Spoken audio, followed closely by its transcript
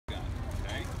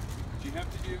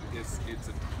you is it's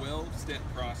a 12-step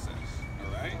process,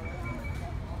 all right?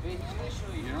 You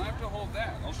don't have to hold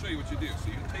that. I'll show you what you do. So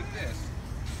you take this.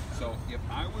 So if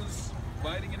I was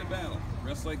fighting in a battle,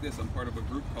 dressed like this, I'm part of a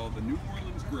group called the New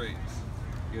Orleans Grays.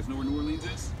 You guys know where New Orleans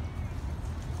is?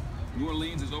 New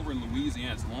Orleans is over in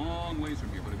Louisiana. It's a long ways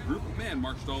from here, but a group of men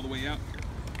marched all the way out here.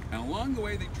 And along the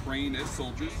way, they trained as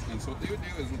soldiers. And so what they would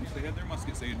do is, once they had their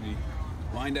muskets, they would be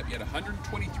lined up. You had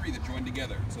 123 that joined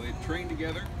together. So they'd train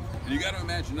together. And you got to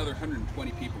imagine another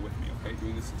 120 people with me, okay,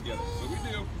 doing this together. So what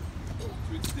we do,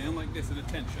 we'd stand like this at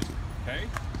attention, okay?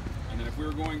 And then if we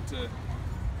were going to,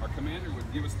 our commander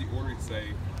would give us the order to say,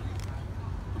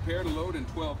 prepare to load in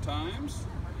 12 times.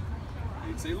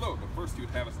 And he'd say load, but first he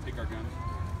would have us take our guns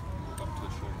up to the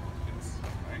shoulder like this,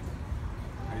 right?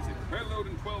 And he'd say, prepare to load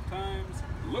in 12 times,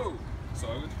 load. So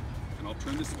I would, and I'll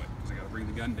turn this way, because I gotta bring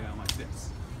the gun down like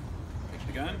this. Take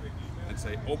the gun, and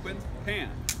say open pan.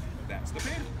 That's the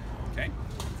pan, okay?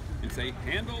 And say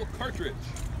handle cartridge.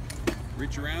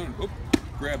 Reach around and whoop,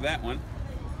 grab that one,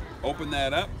 open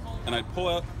that up, and I'd pull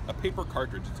out a paper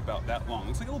cartridge. It's about that long.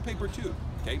 It's like a little paper tube,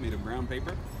 okay, made of brown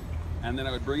paper. And then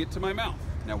I would bring it to my mouth.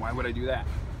 Now, why would I do that?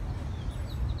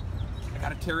 I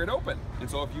gotta tear it open. And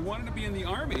so if you wanted to be in the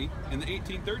Army in the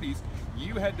 1830s,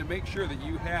 you had to make sure that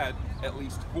you had at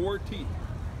least 4 teeth,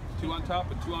 2 on top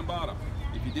and 2 on bottom.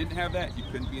 If you didn't have that, you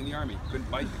couldn't be in the Army. You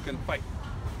couldn't bite, you couldn't fight.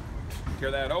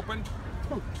 Tear that open,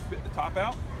 spit the top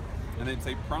out, and then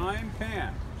say prime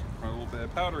pan. Put a little bit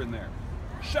of powder in there.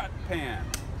 Shut pan.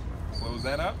 Close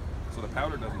that up so the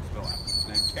powder doesn't spill out.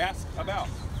 And then cast about.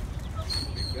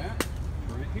 Take that,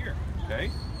 put it here,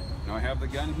 okay? Now I have the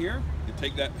gun here. You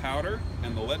take that powder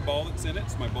and the lead ball that's in it,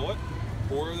 it's my bullet,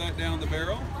 pour that down the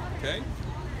barrel, okay?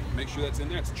 Make sure that's in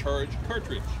there, it's charged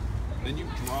cartridge. Then you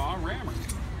draw a rammer.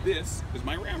 This is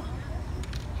my rammer.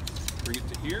 Bring it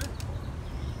to here,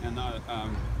 and the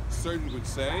surgeon would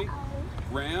say,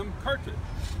 ram cartridge.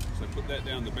 So I put that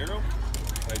down the barrel,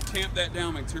 I tamp that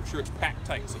down, make sure it's packed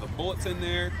tight. So the bullet's in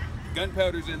there,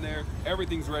 gunpowder's in there,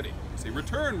 everything's ready. Say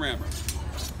return rammer.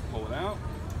 Pull it out,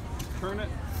 turn it,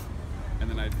 and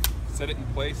then I'd set it in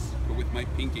place, but with my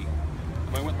pinky.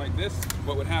 If I went like this,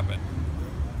 what would happen?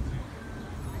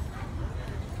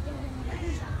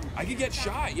 I could get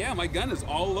shot, yeah, my gun is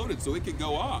all loaded, so it could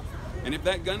go off. And if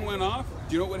that gun went off,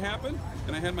 do you know what would happen?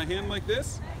 And I had my hand like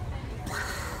this,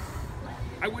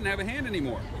 I wouldn't have a hand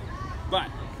anymore. But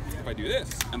if I do this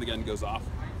and the gun goes off,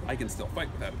 I can still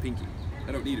fight without a pinky.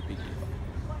 I don't need a pinky.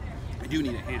 I do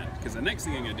need a hand, because the next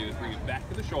thing I'm gonna do is bring it back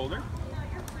to the shoulder,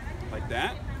 like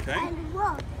that, okay? And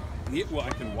walk. Yeah, well,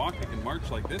 I can walk, I can march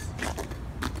like this.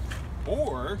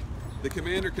 Or the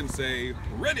commander can say,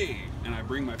 ready, and I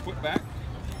bring my foot back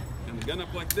and the gun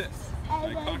up like this.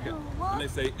 And I cock it, and they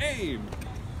say, aim.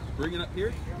 Bring it up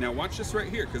here. Now watch this right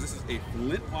here, because this is a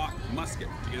flintlock musket.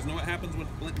 You guys know what happens with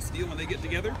flint and steel when they get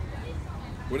together?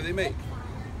 What do they make?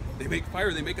 They make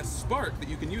fire. They make a spark that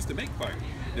you can use to make fire.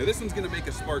 Now this one's going to make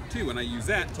a spark too, and I use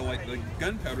that to light the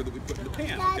gunpowder that we put in the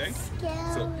pan. Okay?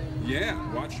 So yeah,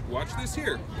 watch this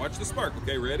here. Watch the spark.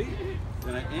 Okay, ready?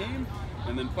 Then I aim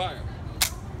and then fire.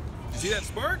 You see that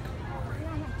spark?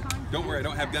 Don't worry, I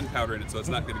don't have gunpowder in it, so it's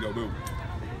not going to go boom.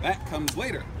 That comes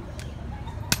later.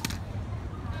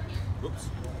 Whoops.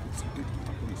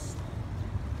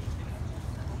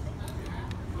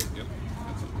 Yep.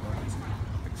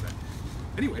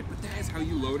 Anyway, but that is how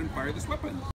you load and fire this weapon.